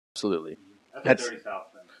Absolutely. That's dirty South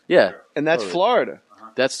thing. Yeah. And that's totally. Florida.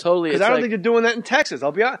 That's totally. Because I don't think they're doing that in Texas.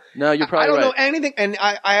 I'll be honest. No, you're probably I don't right. know anything, and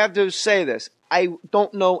I have to say this. I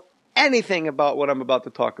don't know anything about what I'm about to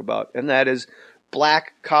talk about, and that is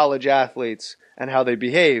black college athletes and how they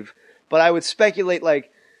behave. But I would speculate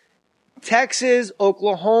like Texas,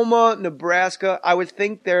 Oklahoma, Nebraska, I would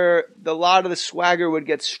think a lot of the swagger would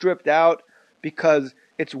get stripped out because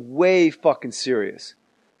it's way fucking serious.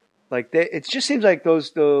 Like it just seems like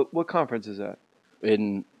what conference is that?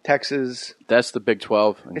 In Texas. That's the Big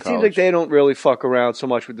 12 in It college. seems like they don't really fuck around so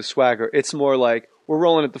much with the swagger. It's more like we're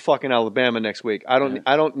rolling at the fucking Alabama next week. I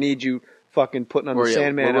don't need you fucking putting on the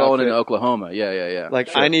Sandman We're rolling outfit. in Oklahoma. Yeah. Like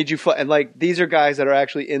Sure. I need you and like these are guys that are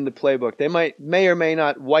actually in the playbook. They may or may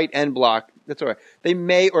not white and black. That's all right. They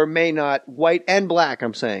may or may not white and black.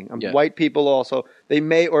 I'm saying white people also. They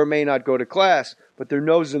may or may not go to class, but their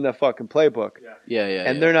nose is in that fucking playbook. Yeah.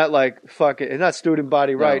 And they're not like fucking. It's not student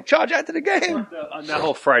body right. Charge out to the game. That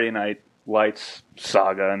whole Friday Night Lights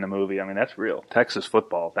saga in the movie. I mean, that's real. Texas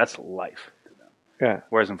football. That's life. Yeah.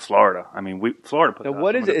 Whereas in Florida, I mean, Florida put Now, out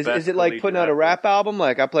what some is of it? the Is best it like collegiate putting out a athletes. rap album?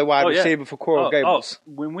 Like I play wide receiver for Coral Gables.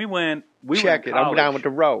 When we went in Check it. I'm college, down with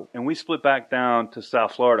the row. and we split back down to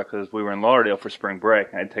South Florida because we were in Lauderdale for spring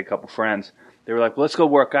break. I had to take a couple friends. They were like, well, let's go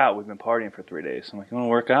work out. We've been partying for 3 days. I'm like, you want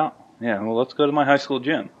to work out? Yeah, well, let's go to my high school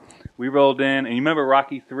gym. We rolled in, and you remember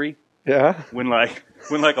Rocky 3? Yeah. When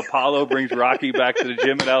Apollo brings Rocky back to the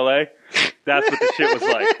gym in L.A.? That's what the shit was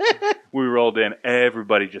like. We rolled in.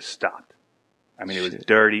 Everybody just stopped. I mean, it was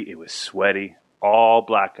dirty. It was sweaty. All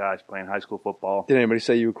black guys playing high school football. Did anybody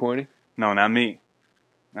say you were corny? No, not me.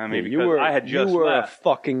 Not me, because I had just You were left. a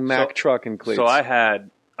fucking Mack truck in cleats. So I had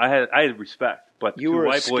respect, but the You two were a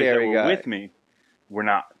white boys that scary were guy. with me were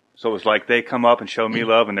not. So it was like they come up and show me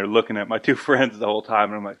love, and they're looking at my two friends the whole time,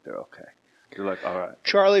 and I'm like, they're okay. They're like, all right.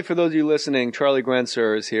 Charlie, for those of you listening, Charlie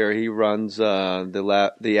Gerencer is here. He runs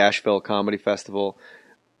the Asheville Comedy Festival.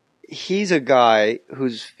 He's a guy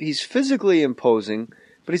he's physically imposing,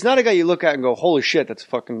 but he's not a guy you look at and go, holy shit, that's a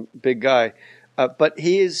fucking big guy. But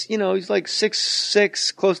he is, he's like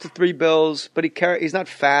 6'6", close to 3 bills, but he's not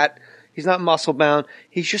fat. He's not muscle bound.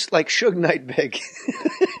 He's just like Suge Knight big.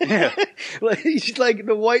 Yeah. Like he's like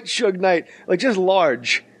the white Suge Knight, like just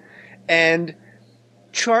large. And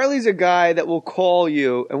Charlie's a guy that will call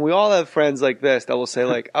you, and we all have friends like this that will say,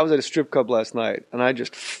 like, I was at a strip club last night, and I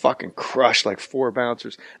just fucking crushed like 4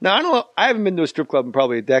 bouncers. Now, I haven't been to a strip club in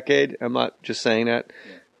probably a decade. I'm not just saying that.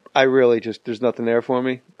 Yeah. I really there's nothing there for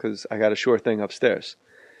me because I got a sure thing upstairs.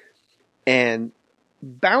 And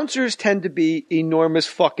bouncers tend to be enormous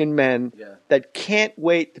fucking men that can't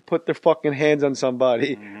wait to put their fucking hands on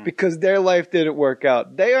somebody because their life didn't work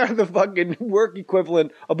out. They are the fucking work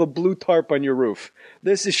equivalent of a blue tarp on your roof.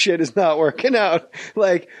 This shit is not working out.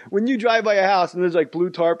 Like, when you drive by a house and there's like blue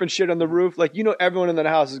tarp and shit on the roof, like, everyone in that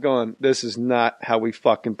house is going, this is not how we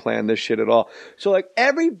fucking plan this shit at all. So, like,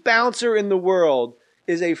 every bouncer in the world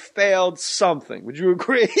is a failed something. Would you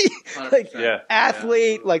agree? Like,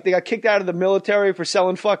 athlete, like they got kicked out of the military for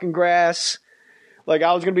selling fucking grass. Like,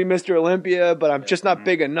 I was going to be Mr. Olympia, but I'm just not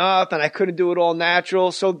big enough, and I couldn't do it all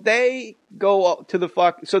natural. So they go up to the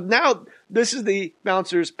fuck. So now this is the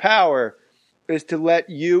bouncer's power, is to let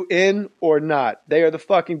you in or not. They are the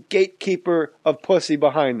fucking gatekeeper of pussy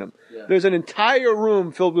behind them. Yeah. There's an entire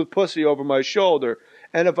room filled with pussy over my shoulder,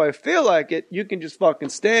 and if I feel like it, you can just fucking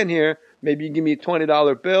stand here. Maybe you give me a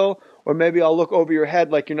 $20 bill, or maybe I'll look over your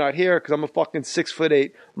head like you're not here because I'm a fucking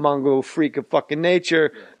 6'8" Mongol freak of fucking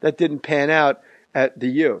nature that didn't pan out at the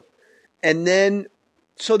U. And then,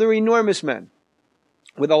 so they're enormous men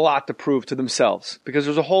with a lot to prove to themselves because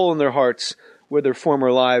there's a hole in their hearts where their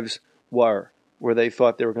former lives were, where they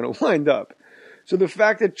thought they were going to wind up. So the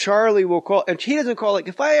fact that Charlie will call, and he doesn't call, like,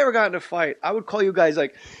 if I ever got in a fight, I would call you guys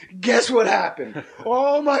like, guess what happened?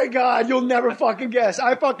 Oh my God, you'll never fucking guess.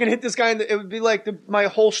 I fucking hit this guy, and it would be like my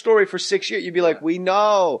whole story for 6 years. You'd be like, we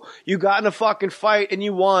know. You got in a fucking fight and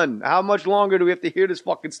you won. How much longer do we have to hear this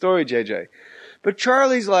fucking story, JJ? But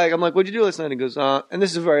Charlie's like, I'm like, what'd you do last night? He goes, and this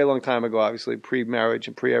is a very long time ago, obviously, pre-marriage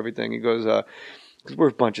and pre-everything. He goes, because we're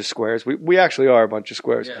a bunch of squares. We actually are a bunch of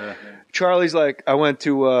squares. Yeah. Charlie's like, I went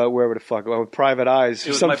to wherever the fuck, I went with Private Eyes. It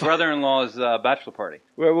was my brother-in-law's bachelor party.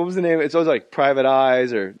 What was the name? It's always like Private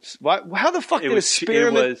Eyes or how the fuck did a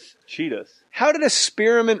spearmint? It was Cheetahs. How did a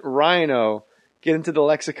spearmint rhino get into the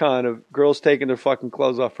lexicon of girls taking their fucking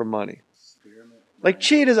clothes off for money? Like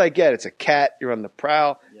cheetahs, I get it's a cat. You're on the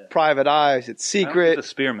prowl. Yeah. Private Eyes, it's secret. I don't get the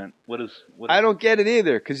spearmint. What is I don't get it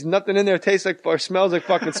either because nothing in there tastes like or smells like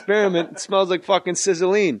fucking spearmint. It smells like fucking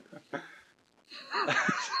sizzling.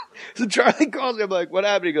 So Charlie calls me. I'm like, what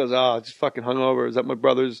happened? He goes, just fucking hungover. I was at my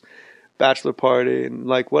brother's bachelor party, and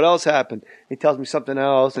like, what else happened? He tells me something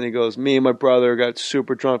else, and he goes, me and my brother got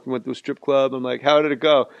super drunk and went to a strip club. I'm like, how did it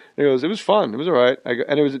go? And he goes, it was fun. It was all right.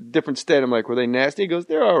 And it was a different state. I'm like, were they nasty? He goes,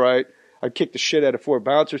 they're all right. I kicked the shit out of 4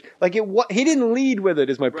 bouncers. Like, he didn't lead with it,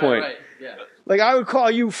 is my point. Right, yeah. Like, I would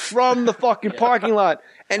call you from the fucking parking lot.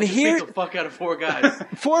 And here, Beat the fuck out of 4 guys.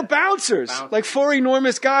 4 bouncers. Like 4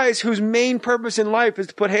 enormous guys whose main purpose in life is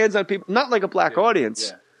to put hands on people. Not like a black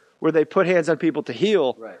audience, where they put hands on people to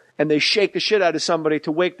heal. Right. And they shake the shit out of somebody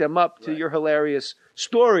to wake them up to your hilarious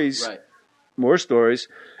stories. Right. More stories.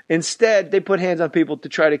 Instead, they put hands on people to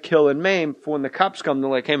try to kill and maim. For when the cops come, they're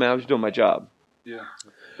like, hey, man, I was doing my job. Yeah.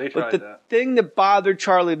 They But tried the that. thing that bothered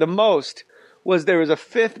Charlie the most was there was a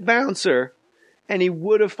 5th bouncer, and he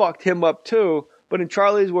would have fucked him up too. But in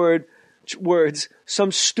Charlie's words,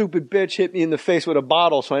 some stupid bitch hit me in the face with a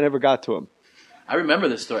bottle, so I never got to him. I remember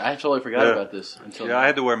this story. I totally forgot about this until Yeah, I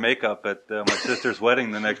had to wear makeup at my sister's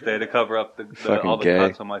wedding the next day to cover up Fucking all the gay.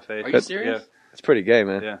 cuts on my face. Are you serious? It's pretty gay,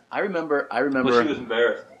 man. Yeah. I remember. Well, she was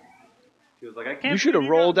embarrassed. She was like, I can't. You should have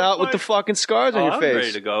rolled out with the fucking scars on your I was face.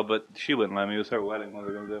 ready to go, but she wouldn't let me. It was her wedding. What were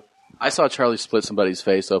we going to do? I saw Charlie split somebody's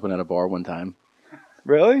face open at a bar one time.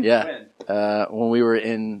 Really? Yeah. When we were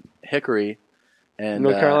in Hickory. And,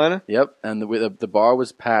 North Carolina? Yep. And the bar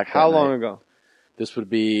was packed. How that long night. ago? This would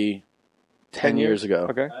be 10 years ago.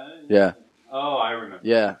 Okay. Yeah. Oh, I remember.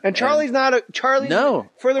 Yeah. And Charlie's not a Charlie. No.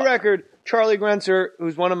 For the record, Charlie Gerencer,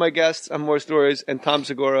 who's one of my guests on More Stories, and Tom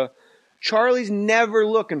Segura. Charlie's never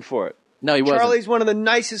looking for it. No, he wasn't. Charlie's one of the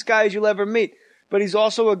nicest guys you'll ever meet. But he's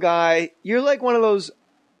also a guy. You're like one of those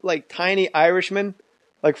like tiny Irishmen,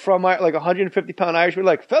 like from like 150-pound Irishman.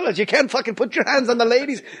 Like, fellas, you can't fucking put your hands on the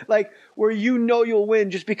ladies. Like, where you know you'll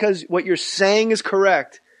win just because what you're saying is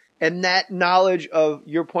correct. And that knowledge of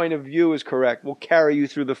your point of view is correct will carry you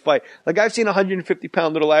through the fight. Like, I've seen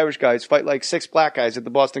 150-pound little Irish guys fight like 6 black guys at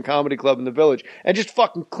the Boston Comedy Club in the Village and just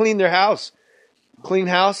fucking clean their house. Clean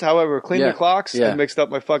house, however, clean their clocks. Yeah. I mixed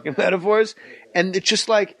up my fucking metaphors. And it's just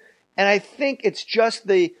like, and I think it's just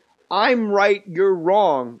the I'm right, you're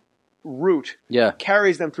wrong route Yeah.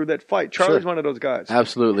 carries them through that fight. Charlie's Sure. one of those guys.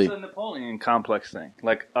 Absolutely. It's a Napoleon complex thing.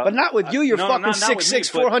 Like, But not with you. You're no, fucking not with me,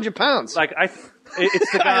 6'6", but 400 pounds. Like,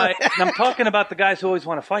 it's the guy. I'm talking about the guys who always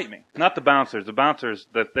want to fight me, not the bouncers. The bouncers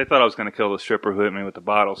that they thought I was going to kill the stripper who hit me with the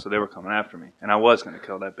bottle, so they were coming after me, and I was going to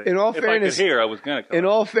kill that bitch. In all if fairness- I could hear, I was going to kill. In her.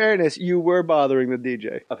 all fairness, you were bothering the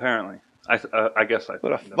DJ. Apparently, I guess I.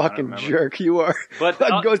 What a I don't fucking remember. jerk you are. But,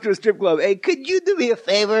 goes to a strip club. Hey, could you do me a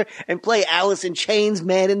favor and play Alice in Chains,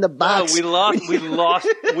 Man in the No, Box? we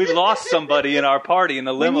lost somebody in our party in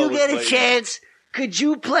the When limo. you was get a waiting. chance, could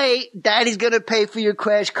you play Daddy's Gonna Pay for Your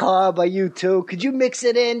Crash Car by U2? Could you mix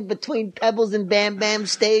it in between Pebbles and Bam Bam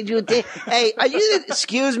Stage with it? Hey, are you,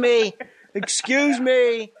 excuse me,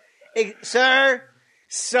 sir,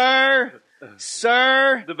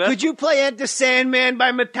 The best- could you play Enter Sandman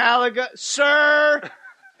by Metallica? Sir!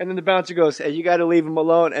 And then the bouncer goes, hey, you gotta leave him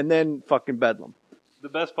alone, and then fucking bedlam. The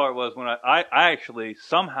best part was when I actually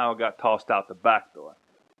somehow got tossed out the back door.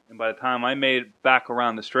 And by the time I made it back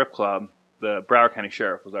around the strip club, the Broward County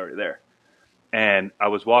Sheriff was already there. And I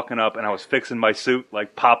was walking up and I was fixing my suit,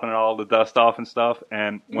 like popping all the dust off and stuff.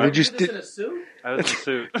 And when Did you Did this in a suit? I was in a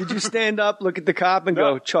suit. Did you stand up, look at the cop, and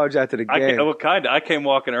No. go, charge that to the game? I came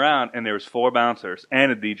walking around and there was 4 bouncers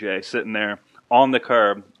and a DJ sitting there on the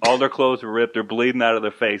curb. All their clothes were ripped. They're bleeding out of their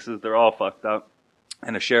faces. They're all fucked up.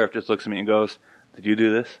 And the sheriff just looks at me and goes, "Did you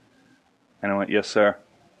do this?" And I went, "Yes, sir."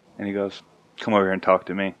 And he goes, "Come over here and talk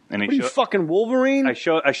to me." And he What are you, fucking Wolverine? I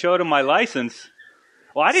showed him my license.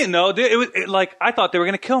 Well, I didn't know. Dude, it was like I thought they were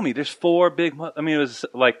going to kill me. There's 4 big. I mean, it was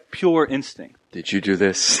like pure instinct. Did you do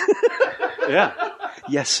this? Yeah.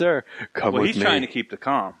 Yes, sir. Come Well, with he's me. trying to keep the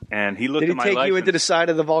calm, and he looked Did he at my take license. you into the side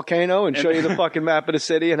of the volcano and show you the fucking map of the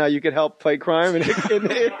city and how you could help fight crime? And what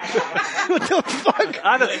the fuck?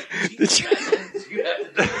 I don't- Did you-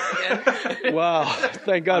 Wow.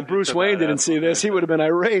 Thank God Bruce Wayne didn't see this. He would have been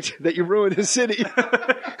irate that you ruined his city.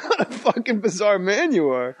 What a fucking bizarre man you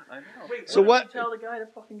are. I know. Wait, So what- Did you tell the guy to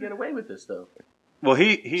fucking get away with this though? Well,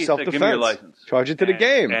 he said, "Give me your Self-defense. license." Charge it to the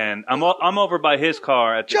game. And I'm over by his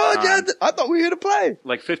car at this Charge time, it. I thought we were here to play.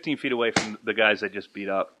 like 15 feet away from the guys I just beat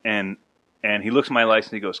up, and he looks at my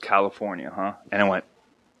license. And he goes, "California, huh?" And I went,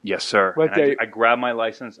 "Yes, sir." Right And there. I grabbed my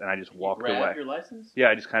license and I just walked Grab away. your license?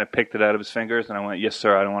 Yeah, I just kind of picked it out of his fingers and I went, "Yes,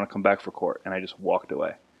 sir. I don't want to come back for court." And I just walked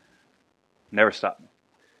away. Never stopped me.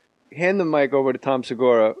 Hand the mic over to Tom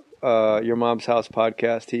Segura, your mom's house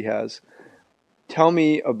podcast he has. Tell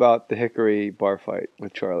me about the Hickory bar fight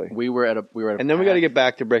with Charlie. We were at a And then we got to get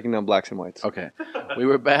back to breaking down blacks and whites. Okay. We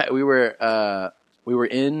were back. We were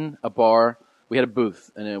in a bar. We had a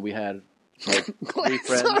booth, and then we had like 3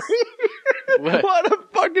 friends. Sorry. What a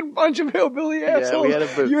fucking bunch of hillbilly assholes. we had a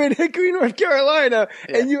booth. You're in Hickory, North Carolina,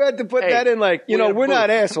 and you had to put that in like, we had a we're booth. not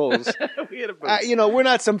assholes. We had a booth. We're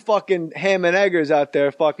not some fucking ham and eggers out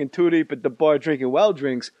there fucking too deep at the bar drinking well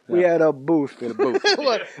drinks. We had a booth. We had a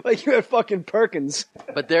booth. like you had fucking Perkins.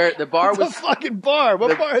 But the bar It's was a fucking bar.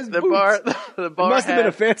 What bar has the booths? bar. The It bar must have been a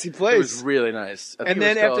had- fancy It place. was really nice. I think And it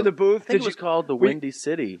was then after called- the booth, I think it was called the Windy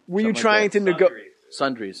City. were you something trying like to Sundries.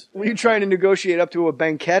 Sundries? Were you trying to negotiate up to a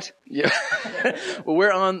banquet? Yeah. Well,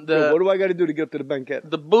 we're on What the do I got to do to get up to the banquet?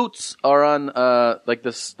 the boots are on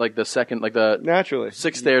the second the Naturally.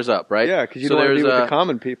 6 stairs up, right? Yeah, because you So don't want to be there's with the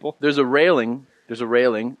common people. There's a railing. There's a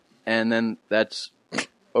railing, and then that's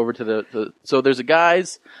over to the. So there's a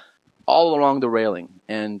guys all along the railing,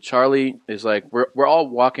 and Charlie is like, we're all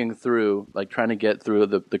walking through, like trying to get through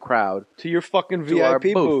the crowd. To your fucking To our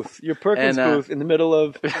VIP booth. booth. Your Perkins And, booth in the middle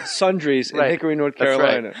of Sundries in Right. Hickory, North That's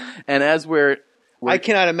Carolina. right. And as we're I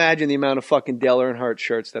cannot imagine the amount of fucking Dale Earnhardt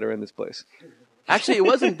shirts that are in this place. actually, it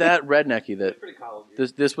wasn't that rednecky that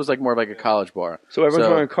this was like more of like a college bar. So everyone's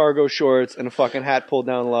wearing cargo shorts and a fucking hat pulled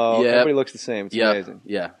down low. Yep. Everybody looks the same. It's Yeah, amazing.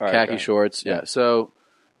 yeah, All right, khaki go ahead. shorts. Yeah. So,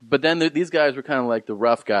 but then these guys were kind of like the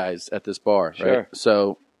rough guys at this bar, Sure. right?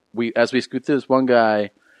 So as we scoot through this one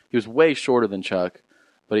guy, he was way shorter than Chuck,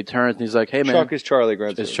 but he turns and he's like, "Hey man, Chuck is Charlie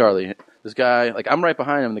Gerencer. it's Charlie." This guy, like I'm right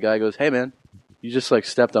behind him, and the guy goes, "Hey man, you just like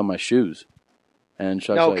stepped on my shoes," and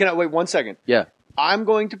Chuck's Now, like, can I wait 1 second? "Yeah." I'm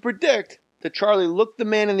going to predict that Charlie looked the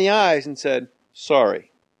man in the eyes and said, "Sorry."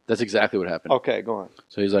 That's exactly what happened. Okay, go on.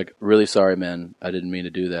 So he's like, "Really sorry, man. I didn't mean to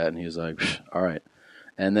do that." And he's like, "Psh, all right."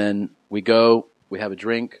 And then we have a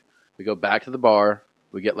drink, we go back to the bar,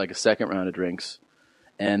 we get like a second round of drinks,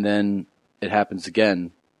 and then it happens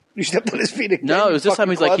again. You stepped on his feet again. No, it you was this time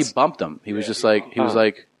fucking he's like, he klutz. bumped him. He was just like, he was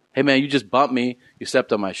like, "Hey man, you just bumped me. You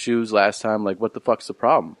stepped on my shoes last time. Like, what the fuck's the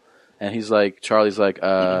problem?" And he's like, Charlie's like,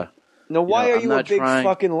 Now, why know, are I'm you a not big trying-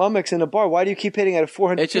 fucking lummox in a bar? Why do you keep hitting at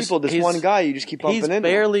 400 It's just- people? This he's- one guy, you just keep bumping he's into.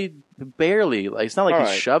 barely, like, it's not like All he's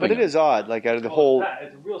right, shoving but it him. is odd. Like out of the whole,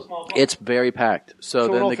 It's a real small bar. It's very packed. So,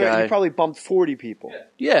 so then the guy, he probably bumped 40 people.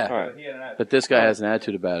 yeah. All right, He had an attitude. But this guy has an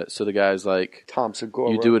attitude about it. So the guy's like, Tom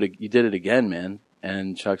Segura. You did it again, man.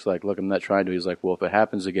 And Chuck's like, "Look, I'm not trying to." He's like, "Well, if it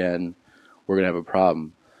happens again, we're gonna have a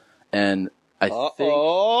problem." And I think,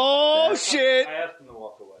 Oh shit! I asked him to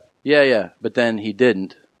walk away. yeah. But then he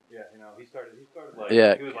didn't. Yeah, he started like,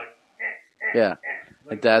 Yeah. he was like, Yeah.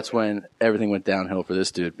 And that's when everything went downhill for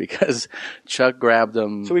this dude because Chuck grabbed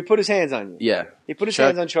him. So he put his hands on you. Yeah. He put his Chuck-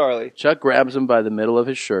 hands on Charlie. Chuck grabs him by the middle of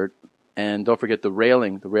his shirt, and don't forget the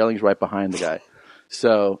railing. The railing's right behind the guy.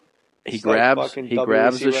 So he It's like grabs fucking he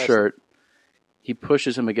grabs WC the wrestling. shirt. He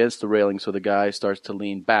pushes him against the railing, so the guy starts to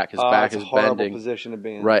lean back. His Oh, back it's is a horrible bending. position to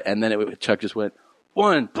be in. Right, and then Chuck just went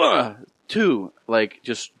 1, 2, like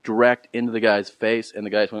just direct into the guy's face, and the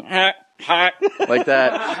guy just went like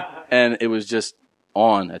that, and it was just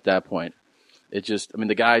on at that point. It just, I mean,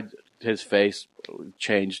 the guy, his face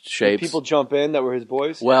changed Did shapes. people jump in that were his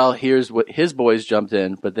boys? Well, here's what his boys jumped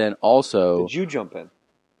in, but then also, Did you jump in?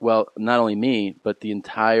 well, not only me, but the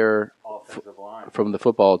entire offensive line. from the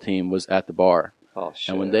football team was at the bar. Oh shit!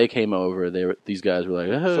 And when they came over, these guys were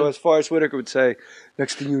like, So as Forrest Whitaker would say,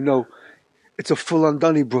 next thing you know, it's a full-on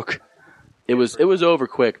Donnybrook. it was over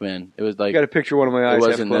quick, man. It was I like got a picture of one of my eyes. it half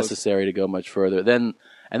wasn't closed. necessary to go much further.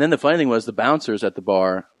 And then the funny thing was the bouncers at the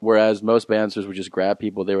bar, whereas most bouncers would just grab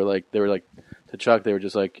people, they were like to Chuck, they were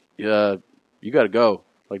just like, "Yeah, you got to go."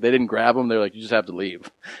 Like they didn't grab him. They're like, "You just have to leave.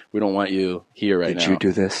 We don't want you here right now." Did you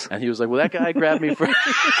do this? And he was like, "Well, that guy grabbed me for."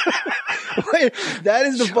 Wait, that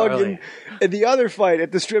is the Charlie. fucking the other fight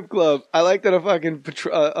at the strip club. I like that a fucking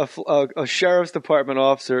a sheriff's department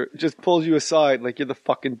officer just pulls you aside like you're the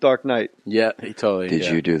fucking Dark Knight. Yeah, he totally.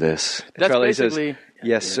 yeah. do this? And That's Charlie basically. says,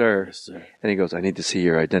 "Yes, sir." Yes, sir. And he goes, "I need to see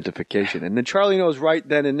your identification." And then Charlie knows right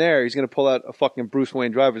then and there he's going to pull out a fucking Bruce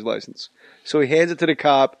Wayne driver's license. So he hands it to the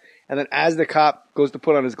cop, and then as the cop goes to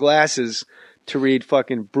put on his glasses to read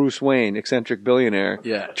fucking Bruce Wayne, eccentric billionaire,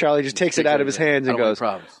 Yeah. Charlie just takes it out of his hands I and don't want goes,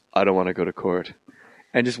 problems. "I don't want to go to court,"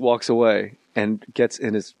 and just walks away and gets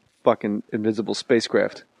in his fucking invisible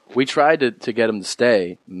spacecraft. We tried to get him to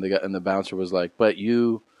stay, and the bouncer was like, "But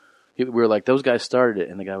you." We were like, "Those guys started it,"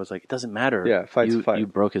 and the guy was like, "It doesn't matter. Yeah, fight's a fight. You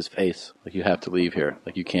broke his face. Like you have to leave here.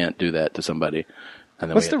 Like you can't do that to somebody." And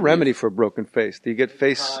then What's we the had to remedy leave. for a broken face? Do you get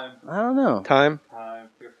face Time, I don't know. time?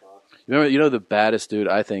 you're fucked. You know the baddest dude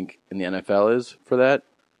I think in the NFL is for that?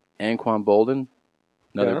 Anquan Bolden.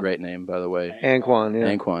 Another Yeah. great name, by the way. Anquan,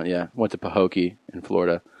 yeah. Anquan, yeah. Went to Pahokee in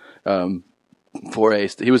Florida. He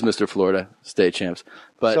was Mr. Florida state champs.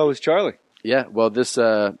 But So was Charlie. yeah, well, this.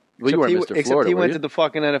 Well, you weren't Mr. Except Florida, he were went you? to the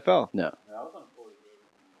fucking NFL. No.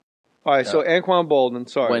 All right, so Anquan Bolden,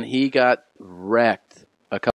 sorry. when he got wrecked